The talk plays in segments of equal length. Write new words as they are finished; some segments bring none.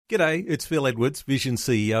G'day, it's Phil Edwards, Vision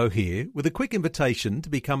CEO here, with a quick invitation to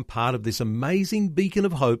become part of this amazing beacon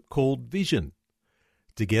of hope called Vision.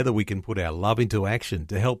 Together we can put our love into action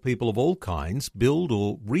to help people of all kinds build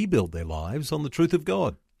or rebuild their lives on the truth of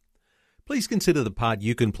God. Please consider the part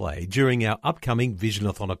you can play during our upcoming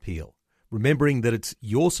Visionathon appeal, remembering that it's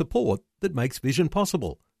your support that makes Vision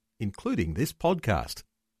possible, including this podcast.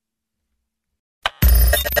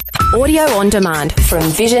 Audio on demand from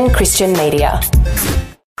Vision Christian Media.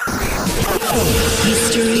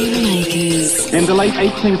 History Makers. In the late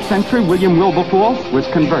 18th century, William Wilberforce was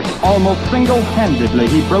converted. Almost single-handedly,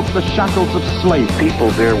 he broke the shackles of slavery. People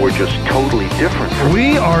there were just totally different.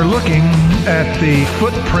 We are looking at the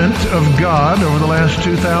footprint of God over the last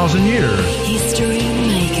 2,000 years. History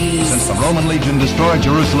Makers. Since the Roman legion destroyed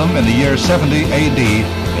Jerusalem in the year 70 A.D.,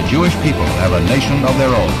 the Jewish people have a nation of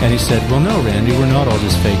their own. And he said, well, no, Randy, we're not all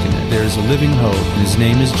just faking it. There's a living hope, and his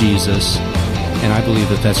name is Jesus. And I believe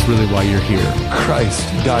that that's really why you're here. Christ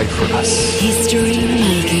died for us. History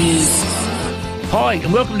Makers. Hi,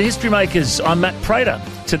 and welcome to History Makers. I'm Matt Prater.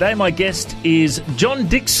 Today my guest is John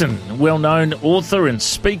Dickson, well-known author and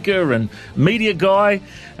speaker and media guy,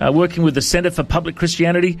 working with the Centre for Public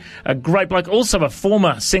Christianity. A great bloke, also a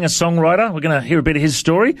former singer-songwriter. We're going to hear a bit of his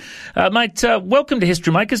story. Mate, welcome to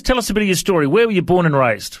History Makers. Tell us a bit of your story. Where were you born and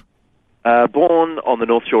raised? Born on the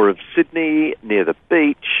North Shore of Sydney, near the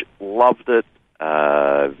beach, loved it.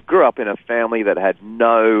 Grew up in a family that had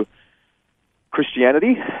no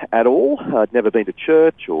Christianity at all. I'd never been to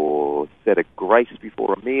church or said a grace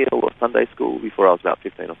before a meal or Sunday school before I was about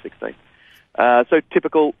 15 or 16. So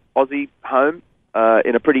typical Aussie home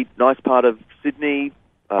in a pretty nice part of Sydney.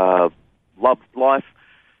 Loved life.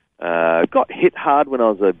 Got hit hard when I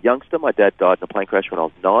was a youngster. My dad died in a plane crash when I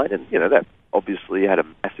was 9, and that obviously had a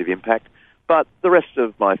massive impact. But the rest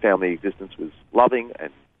of my family existence was loving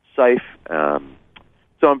and safe,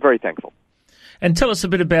 so I'm very thankful. And tell us a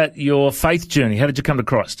bit about your faith journey. How did you come to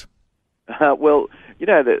Christ? Well,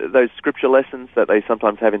 those scripture lessons that they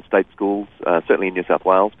sometimes have in state schools, certainly in New South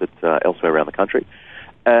Wales, but elsewhere around the country.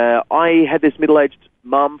 I had this middle-aged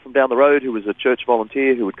mum from down the road who was a church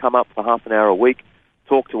volunteer who would come up for half an hour a week,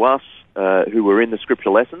 talk to us who were in the scripture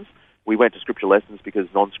lessons. We went to scripture lessons because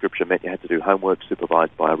non-scripture meant you had to do homework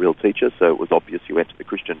supervised by a real teacher, so it was obvious you went to the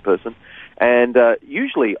Christian person. And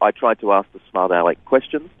usually I tried to ask the smart aleck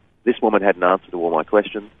questions. This woman had an answer to all my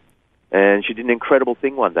questions. And she did an incredible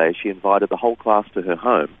thing one day. She invited the whole class to her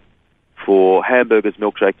home for hamburgers,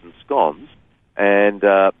 milkshakes and scones and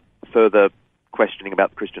further questioning about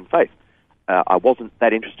the Christian faith. I wasn't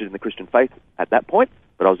that interested in the Christian faith at that point,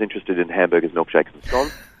 but I was interested in hamburgers, milkshakes and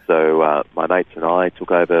scones. So my mates and I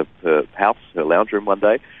took over her house, her lounge room one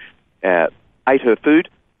day, ate her food,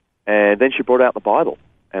 and then she brought out the Bible.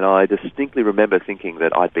 And I distinctly remember thinking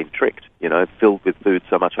that I'd been tricked, filled with food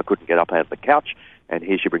so much I couldn't get up out of the couch, and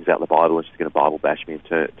here she brings out the Bible and she's going to Bible bash me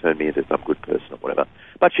and turn me into some good person or whatever.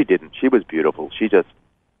 But she didn't. She was beautiful. She just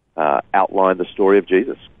outlined the story of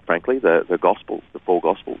Jesus, frankly, the Gospels, the 4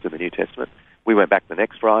 Gospels in the New Testament. We went back the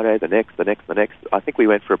next Friday, the next. I think we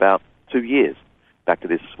went for about 2 years back to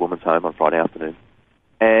this woman's home on Friday afternoon.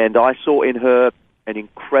 And I saw in her an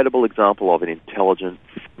incredible example of an intelligent,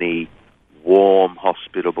 funny, warm,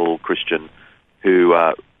 hospitable Christian who,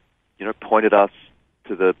 pointed us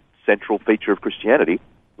to the central feature of Christianity,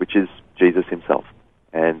 which is Jesus himself.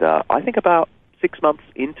 And I think about 6 months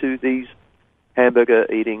into these hamburger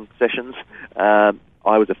eating sessions, I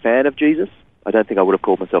was a fan of Jesus. I don't think I would have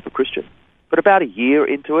called myself a Christian. But about a year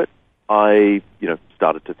into it, I,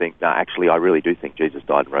 started to think, no, actually, I really do think Jesus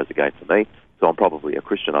died and rose again for me, so I'm probably a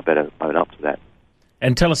Christian. I better own up to that.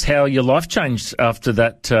 And tell us how your life changed after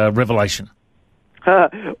that revelation.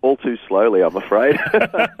 All too slowly, I'm afraid.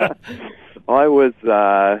 I was,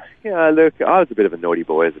 I was a bit of a naughty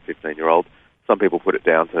boy as a 15-year-old. Some people put it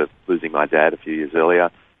down to losing my dad a few years earlier.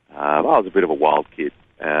 I was a bit of a wild kid.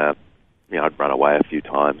 I'd run away a few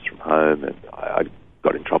times from home, and I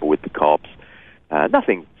got in trouble with the cops.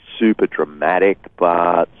 Nothing super dramatic,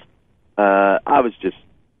 but I was just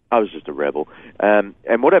a rebel. And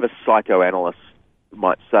whatever psychoanalysts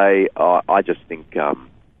might say, I just think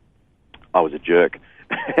I was a jerk.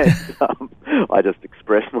 And, I just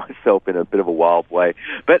expressed myself in a bit of a wild way.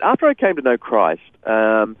 But after I came to know Christ,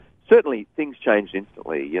 certainly things changed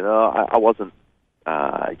instantly. I wasn't,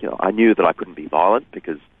 I knew that I couldn't be violent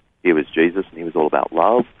because he was Jesus and he was all about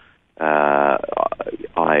love.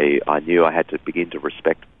 I knew I had to begin to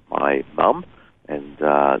respect my mum, and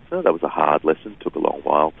so that was a hard lesson. It took a long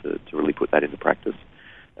while to really put that into practice.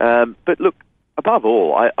 But look, above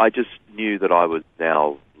all, I just knew that I was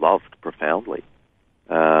now loved profoundly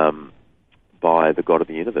by the God of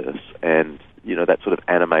the universe, and, that sort of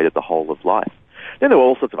animated the whole of life. Then there were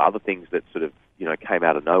all sorts of other things that sort of, came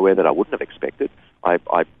out of nowhere that I wouldn't have expected. I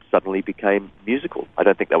suddenly became musical. I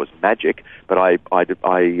don't think that was magic, but my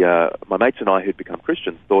mates and I who'd become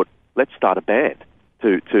Christians thought, let's start a band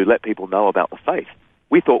to let people know about the faith.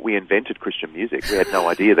 We thought we invented Christian music. We had no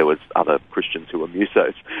idea there was other Christians who were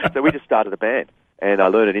musos. So we just started a band, and I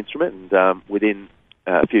learned an instrument, and within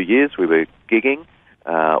a few years we were gigging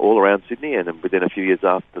all around Sydney, and then within a few years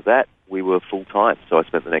after that we were full-time. So I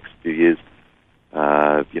spent the next few years,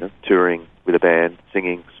 touring with a band,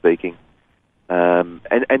 singing, speaking.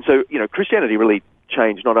 And so, Christianity really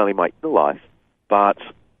changed not only my inner life, but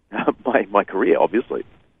my career, obviously.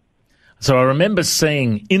 So I remember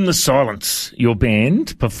seeing In the Silence, your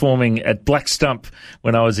band, performing at Black Stump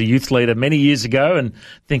when I was a youth leader many years ago, and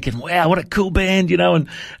thinking, wow, what a cool band, and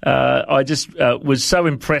I just was so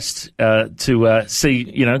impressed to see,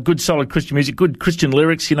 good solid Christian music, good Christian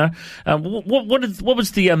lyrics, What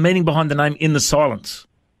was the meaning behind the name In the Silence?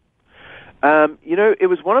 It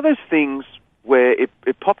was one of those things where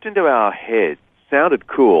it popped into our head, sounded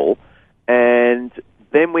cool, and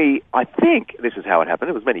then I think this is how it happened,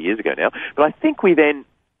 it was many years ago now, but I think we then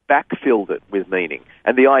backfilled it with meaning.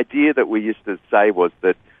 And the idea that we used to say was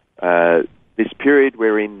that this period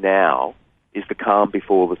we're in now is the calm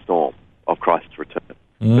before the storm of Christ's return.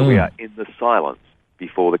 That we are in the silence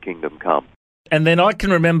before the kingdom comes. And then I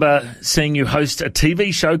can remember seeing you host a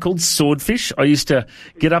TV show called Swordfish. I used to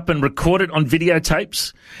get up and record it on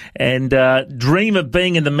videotapes and dream of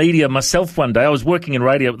being in the media myself one day. I was working in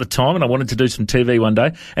radio at the time and I wanted to do some TV one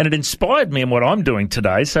day, and it inspired me in what I'm doing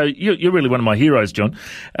today. So you're really one of my heroes, John.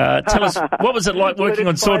 Tell us, what was it like working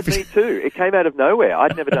on Swordfish? Me too. It came out of nowhere.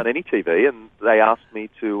 I'd never done any TV, and they asked me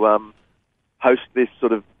to host this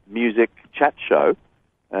sort of music chat show.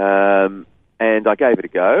 And I gave it a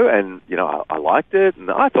go, and, I liked it,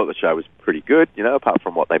 and I thought the show was pretty good, apart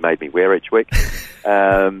from what they made me wear each week.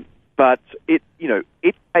 But it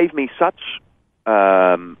gave me such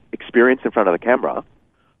experience in front of the camera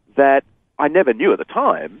that I never knew at the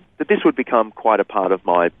time that this would become quite a part of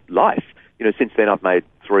my life. Since then I've made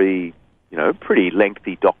 3, pretty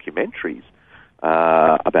lengthy documentaries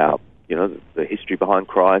about, the history behind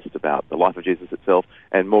Christ, about the life of Jesus itself,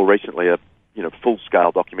 and more recently a,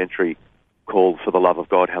 full-scale documentary called For the Love of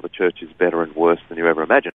God, How the Church is Better and Worse Than You Ever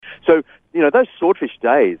Imagined. So, those Swordfish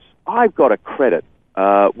days, I've got to credit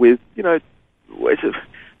with,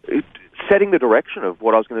 setting the direction of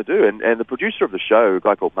what I was going to do. And the producer of the show, a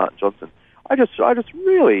guy called Martin Johnson, I just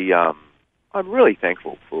really, I'm really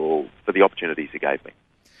thankful for the opportunities he gave me.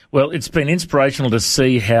 Well, it's been inspirational to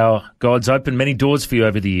see how God's opened many doors for you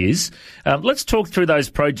over the years. Let's talk through those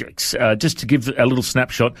projects, just to give a little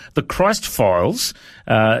snapshot. The Christ Files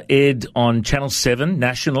aired on Channel 7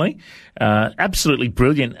 nationally. Absolutely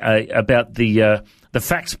brilliant about the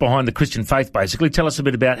facts behind the Christian faith, basically. Tell us a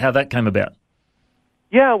bit about how that came about.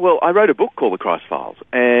 Yeah, well, I wrote a book called The Christ Files,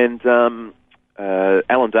 and Alan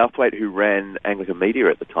Douthwaite, who ran Anglican Media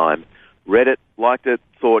at the time, read it, liked it,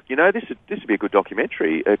 thought, this would be a good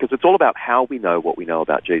documentary, because it's all about how we know what we know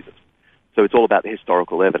about Jesus. So it's all about the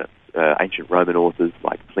historical evidence, ancient Roman authors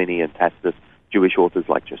like Pliny and Tacitus, Jewish authors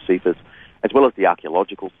like Josephus, as well as the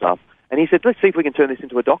archaeological stuff. And he said, let's see if we can turn this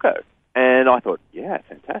into a doco. And I thought, yeah,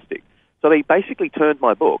 fantastic. So they basically turned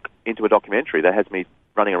my book into a documentary that has me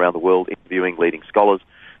running around the world interviewing leading scholars,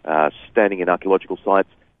 standing in archaeological sites,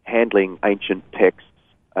 handling ancient texts,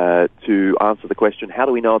 to answer the question, how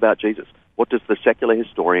do we know about Jesus? What does the secular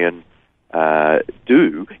historian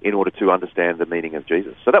do in order to understand the meaning of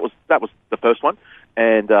Jesus? So that was the first one,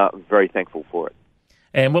 and I'm very thankful for it.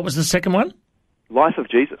 And what was the second one? Life of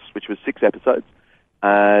Jesus, which was 6 episodes.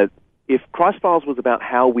 If Christ Files was about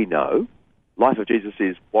how we know, Life of Jesus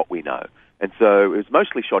is what we know. And so it was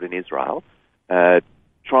mostly shot in Israel,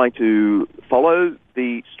 trying to follow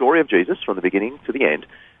the story of Jesus from the beginning to the end,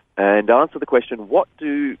 and answer the question, what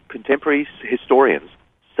do contemporary historians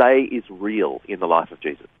say is real in the life of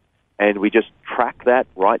Jesus? And we just track that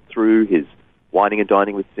right through his wining and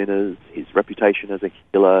dining with sinners, his reputation as a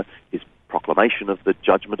healer, his proclamation of the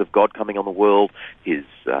judgment of God coming on the world, his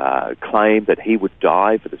claim that he would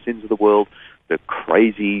die for the sins of the world, the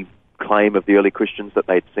crazy claim of the early Christians that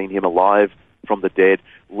they'd seen him alive from the dead.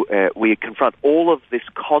 We confront all of this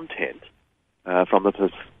content from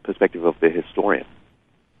the perspective of the historian.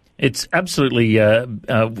 It's absolutely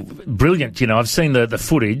brilliant. You know, I've seen the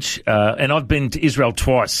footage, and I've been to Israel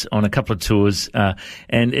twice on a couple of tours,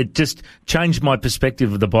 and it just changed my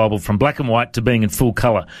perspective of the Bible from black and white to being in full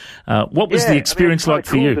colour. What was the experience like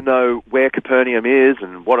for you? It's cool to know where Capernaum is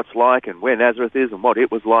and what it's like and where Nazareth is and what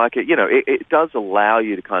it was like. It does allow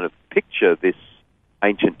you to kind of picture this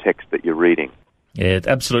ancient text that you're reading. Yeah,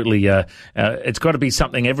 absolutely. It's got to be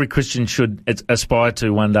something every Christian should aspire to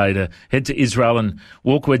one day, to head to Israel and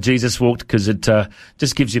walk where Jesus walked, because it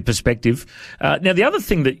just gives you perspective. Now, the other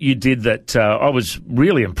thing that you did that I was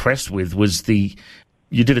really impressed with was you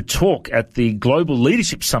did a talk at the Global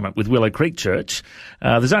Leadership Summit with Willow Creek Church.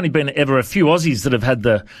 There's only been ever a few Aussies that have had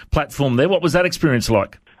the platform there. What was that experience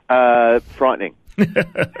like? Frightening.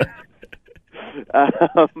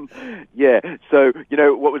 So,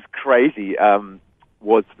 what was crazy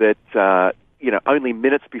was that, only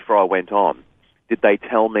minutes before I went on, did they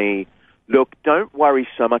tell me, look, don't worry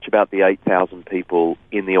so much about the 8,000 people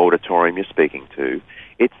in the auditorium you're speaking to.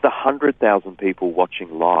 It's the 100,000 people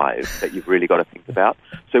watching live that you've really got to think about.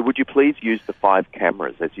 So would you please use the 5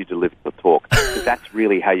 cameras as you deliver the talk? Because that's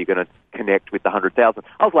really how you're going to connect with the 100,000.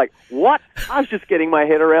 I was like, what? I was just getting my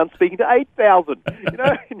head around speaking to 8,000.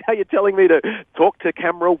 Now you're telling me to talk to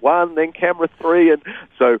camera 1, then camera 3. And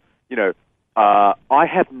so, I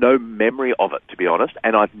have no memory of it, to be honest,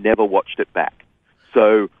 and I've never watched it back.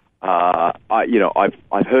 So,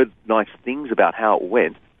 I've heard nice things about how it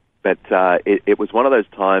went, but it was one of those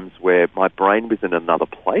times where my brain was in another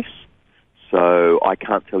place, so I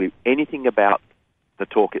can't tell you anything about the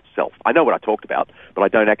talk itself. I know what I talked about, but I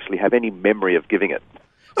don't actually have any memory of giving it.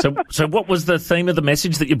 So what was the theme of the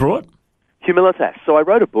message that you brought? Humilitas. So I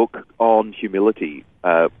wrote a book on humility,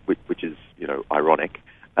 which is, ironic,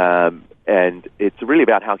 and it's really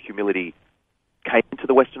about how humility came into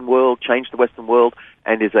the Western world, changed the Western world,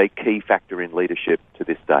 and is a key factor in leadership to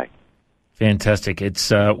this day. Fantastic.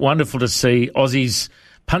 It's wonderful to see Aussies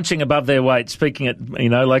punching above their weight, speaking at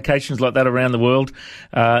locations like that around the world.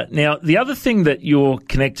 Now, the other thing that you're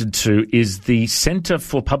connected to is the Centre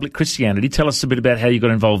for Public Christianity. Tell us a bit about how you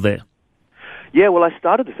got involved there. Yeah, well, I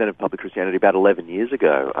started the Centre for Public Christianity about 11 years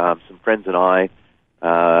ago. Some friends and I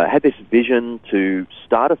had this vision to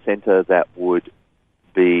start a centre that would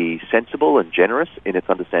be sensible and generous in its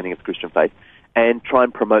understanding of the Christian faith, and try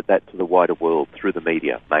and promote that to the wider world through the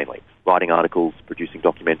media, mainly. Writing articles, producing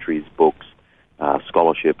documentaries, books,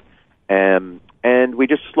 scholarship. And we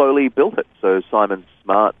just slowly built it. So Simon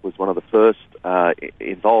Smart was one of the first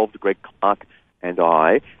involved, Greg Clark and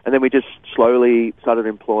I. And then we just slowly started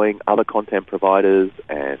employing other content providers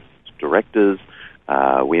and directors.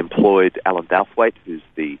 We employed Alan Douthwaite, who's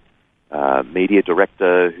the media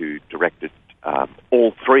director who directed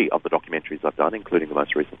all 3 of the documentaries I've done, including the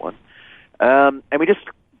most recent one. And we just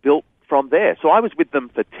built from there. So I was with them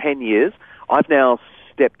for 10 years. I've now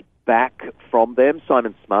stepped back from them.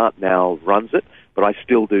 Simon Smart now runs it, but I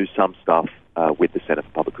still do some stuff with the Centre for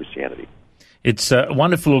Public Christianity. It's a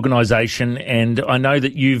wonderful organisation, and I know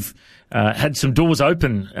that you've had some doors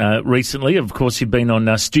open recently. Of course, you've been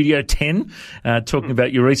on Studio 10 talking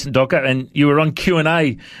about your recent doco, and you were on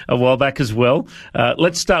Q&A a while back as well.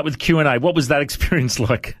 Let's start with Q&A. What was that experience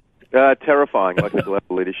like? Terrifying, like the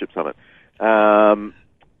Global Leadership Summit.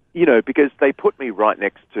 Because they put me right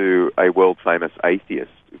next to a world-famous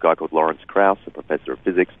atheist, a guy called Lawrence Krauss, a professor of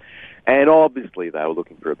physics, and obviously they were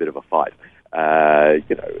looking for a bit of a fight,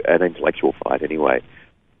 an intellectual fight anyway.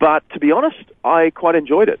 But to be honest, I quite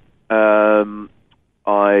enjoyed it.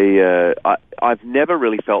 I've never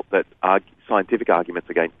really felt that scientific arguments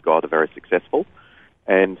against God are very successful,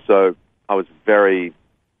 and so I was very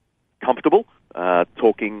comfortable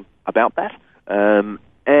talking about that.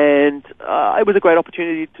 And it was a great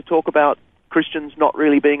opportunity to talk about Christians not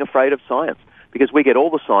really being afraid of science, because we get all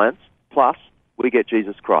the science, plus we get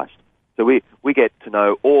Jesus Christ. So we get to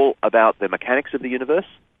know all about the mechanics of the universe,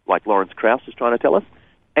 like Lawrence Krauss is trying to tell us,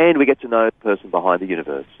 and we get to know the person behind the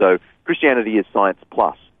universe. So Christianity is science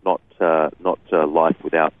plus, not life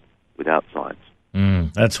without science.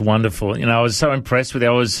 That's wonderful. I was so impressed with it.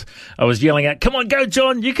 I was yelling out, "Come on, go,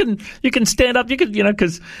 John! You can stand up. You can,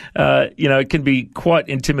 because it can be quite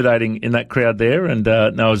intimidating in that crowd there." And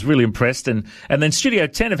I was really impressed. And then Studio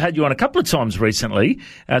 10 have had you on a couple of times recently,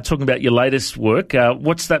 talking about your latest work.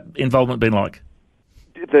 What's that involvement been like?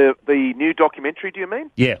 The new documentary, do you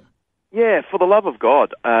mean? Yeah. Yeah, For the Love of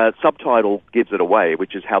God. Subtitle gives it away,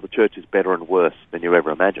 which is how the church is better and worse than you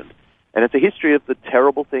ever imagined. And it's a history of the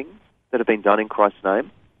terrible things that have been done in Christ's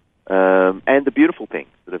name, and the beautiful things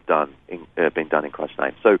that have been done in Christ's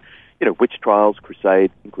name. So, witch trials,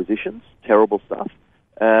 crusade, inquisitions, terrible stuff,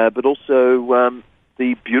 but also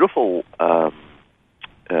the beautiful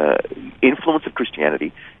influence of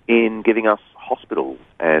Christianity in giving us hospitals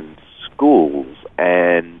and schools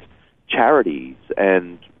and charities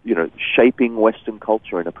and, shaping Western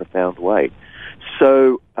culture in a profound way.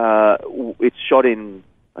 So it's shot in,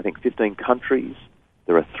 I think, 15 countries.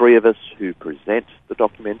 There are 3 of us who present the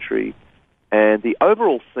documentary. And the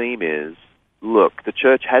overall theme is, look, the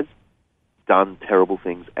church has done terrible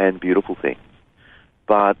things and beautiful things.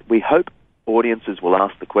 But we hope audiences will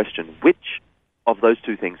ask the question, which of those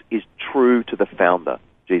 2 things is true to the founder,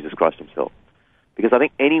 Jesus Christ himself? Because I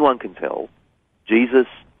think anyone can tell Jesus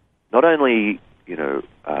not only,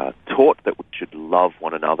 taught that we should love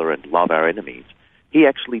one another and love our enemies, he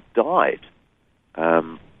actually died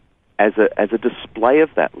as a display of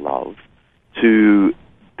that love to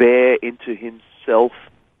bear into himself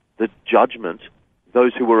the judgment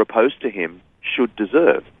those who were opposed to him should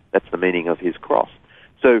deserve. That's the meaning of his cross.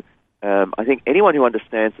 So I think anyone who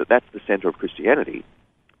understands that that's the center of Christianity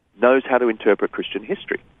knows how to interpret Christian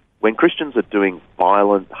history. When Christians are doing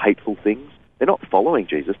violent, hateful things, they're not following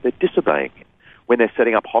Jesus, they're disobeying him. When they're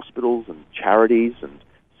setting up hospitals and charities and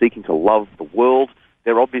seeking to love the world,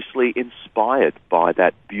 they're obviously inspired by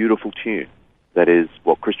that beautiful tune that is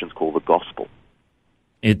what Christians call the gospel.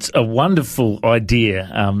 It's a wonderful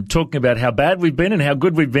idea, talking about how bad we've been and how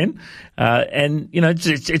good we've been. And,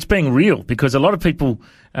 it's being real, because a lot of people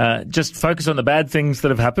just focus on the bad things that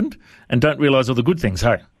have happened and don't realise all the good things,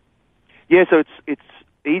 hey? Yeah, so it's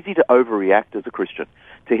easy to overreact as a Christian,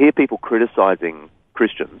 to hear people criticising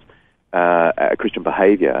Christians, Christian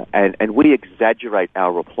behaviour, and we exaggerate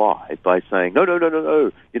our reply by saying, no,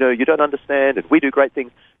 you don't understand, and we do great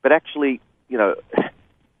things. But actually,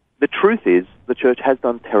 the truth is the church has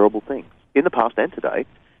done terrible things in the past and today,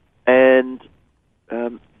 and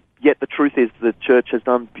yet the truth is the church has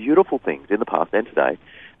done beautiful things in the past and today.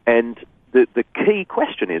 And the key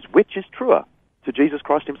question is, which is truer to Jesus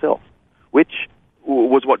Christ himself? Which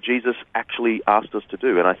was what Jesus actually asked us to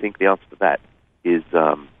do? And I think the answer to that is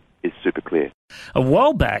super clear. A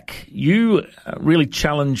while back, you really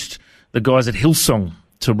challenged the guys at Hillsong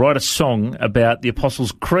to write a song about the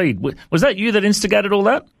Apostles' Creed. Was that you that instigated all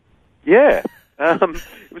that? Yeah, it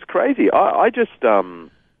was crazy. I just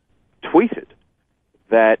tweeted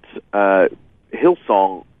that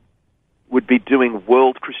Hillsong would be doing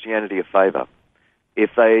world Christianity a favour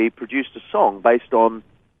if they produced a song based on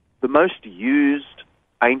the most used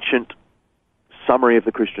ancient summary of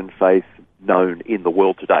the Christian faith known in the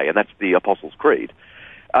world today, and that's the Apostles' Creed.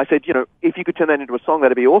 I said, if you could turn that into a song,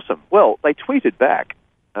 that'd be awesome. Well, they tweeted back,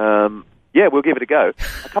 yeah, we'll give it a go.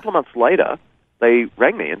 A couple of months later, they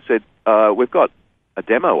rang me and said, we've got a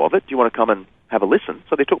demo of it. Do you want to come and have a listen?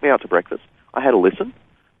 So they took me out to breakfast. I had a listen.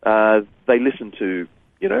 They listened to,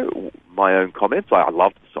 my own comments. I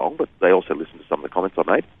loved the song, but they also listened to some of the comments I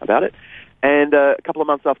made about it. And a couple of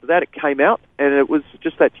months after that, it came out, and it was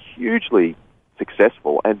just that hugely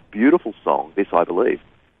successful and beautiful song, This I Believe,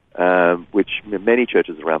 which many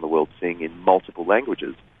churches around the world sing in multiple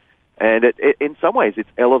languages. And in some ways, it's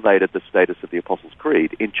elevated the status of the Apostles'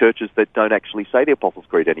 Creed in churches that don't actually say the Apostles'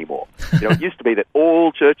 Creed anymore. It used to be that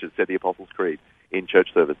all churches said the Apostles' Creed in church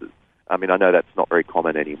services. I mean, I know that's not very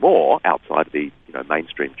common anymore outside of the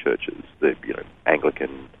mainstream churches, the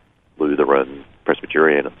Anglican, Lutheran,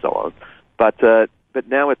 Presbyterian, and so on. But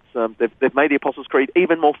now it's they've made the Apostles' Creed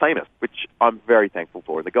even more famous, which I'm very thankful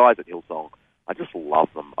for. And the guys at Hillsong, I just love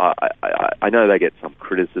them. I know they get some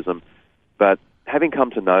criticism, but having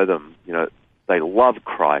come to know them, they love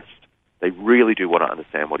Christ. They really do want to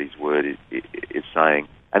understand what his word is saying,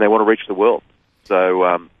 and they want to reach the world. So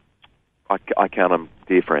I count them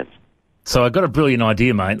dear friends. So I got a brilliant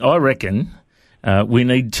idea, mate. I reckon we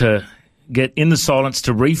need to get In the Silence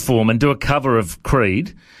to reform and do a cover of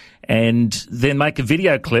Creed, and then make a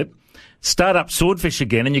video clip, start up Swordfish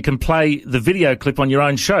again, and you can play the video clip on your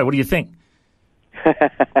own show. What do you think?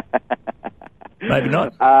 Maybe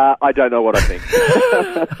not. I don't know what I think.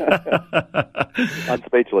 I'm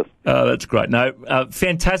speechless. Oh, that's great. No,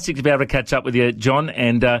 fantastic to be able to catch up with you, John.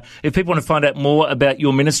 And if people want to find out more about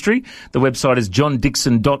your ministry, the website is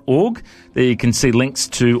johndixon.org. There you can see links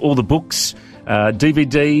to all the books,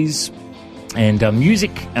 DVDs, and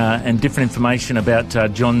music and different information about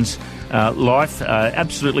John's life.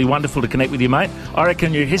 Absolutely wonderful to connect with you, mate. I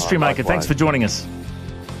reckon you're a history maker. Thanks for joining us.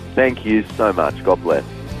 Thank you so much. God bless.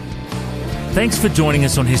 Thanks for joining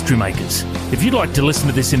us on History Makers. If you'd like to listen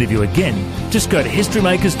to this interview again, just go to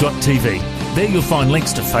historymakers.tv. There you'll find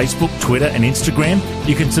links to Facebook, Twitter and Instagram.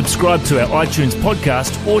 You can subscribe to our iTunes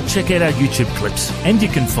podcast or check out our YouTube clips. And you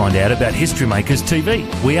can find out about History Makers TV.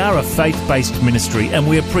 We are a faith-based ministry and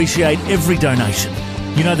we appreciate every donation.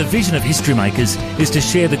 You know, the vision of History Makers is to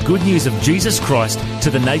share the good news of Jesus Christ to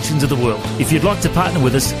the nations of the world. If you'd like to partner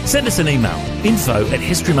with us, send us an email,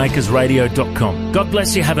 info@historymakersradio.com. God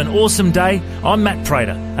bless you. Have an awesome day. I'm Matt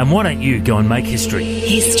Prater, and why don't you go and make history?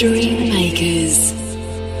 History Makers.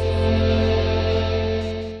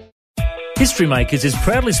 History Makers is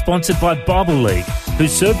proudly sponsored by Bible League, who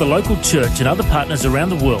serve the local church and other partners around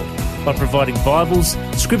the world by providing Bibles,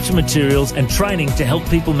 scripture materials and training to help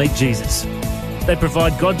people meet Jesus. They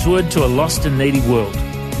provide God's Word to a lost and needy world.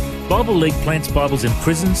 Bible League plants Bibles in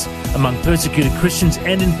prisons, among persecuted Christians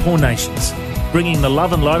and in poor nations, bringing the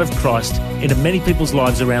love and light of Christ into many people's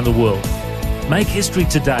lives around the world. Make history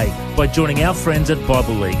today by joining our friends at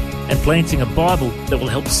Bible League and planting a Bible that will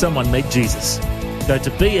help someone meet Jesus. Go to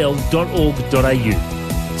bl.org.au.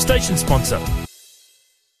 Station sponsor.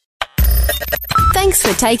 Thanks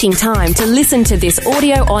for taking time to listen to this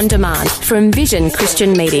audio on demand from Vision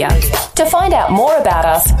Christian Media. To find out more about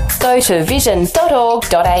us, go to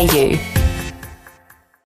vision.org.au.